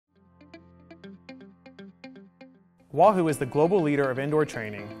Wahoo is the global leader of indoor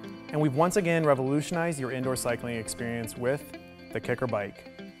training, and we've once again revolutionized your indoor cycling experience with the KICKR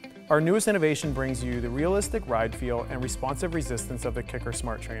Bike. Our newest innovation brings you the realistic ride feel and responsive resistance of the KICKR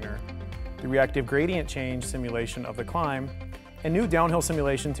Smart Trainer, the reactive gradient change simulation of the climb, and new downhill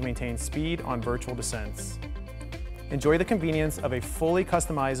simulation to maintain speed on virtual descents. Enjoy the convenience of a fully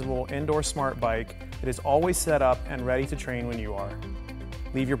customizable indoor smart bike that is always set up and ready to train when you are.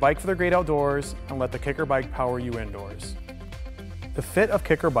 Leave your bike for the great outdoors and let the KICKR Bike power you indoors. The fit of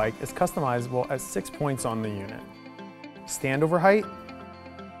KICKR Bike is customizable at 6 points on the unit: standover height,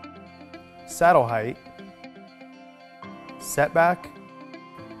 saddle height, setback,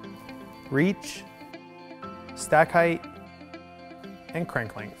 reach, stack height, and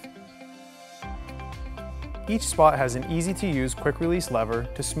crank length. Each spot has an easy-to-use quick-release lever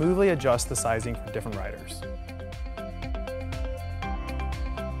to smoothly adjust the sizing for different riders.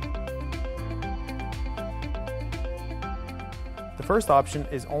 The first option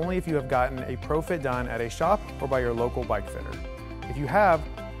is only if you have gotten a pro fit done at a shop or by your local bike fitter. If you have,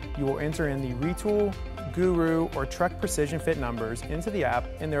 you will enter in the Retul, Guru, or Trek Precision Fit numbers into the app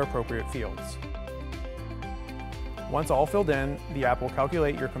in their appropriate fields. Once all filled in, the app will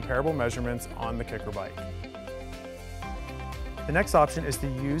calculate your comparable measurements on the KICKR Bike. The next option is to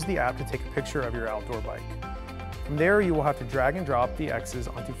use the app to take a picture of your outdoor bike. From there, you will have to drag and drop the X's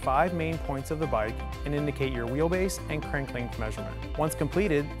onto 5 main points of the bike and indicate your wheelbase and crank length measurement. Once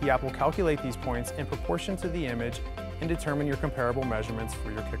completed, the app will calculate these points in proportion to the image and determine your comparable measurements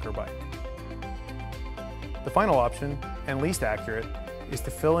for your KICKR Bike. The final option, and least accurate, is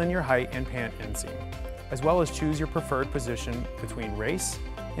to fill in your height and pant inseam, as well as choose your preferred position between race,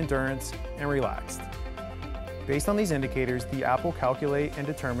 endurance, and relaxed. Based on these indicators, the app will calculate and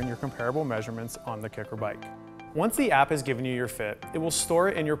determine your comparable measurements on the KICKR Bike. Once the app has given you your fit, it will store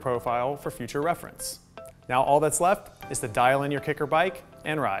it in your profile for future reference. Now all that's left is to dial in your KICKR Bike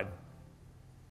and ride.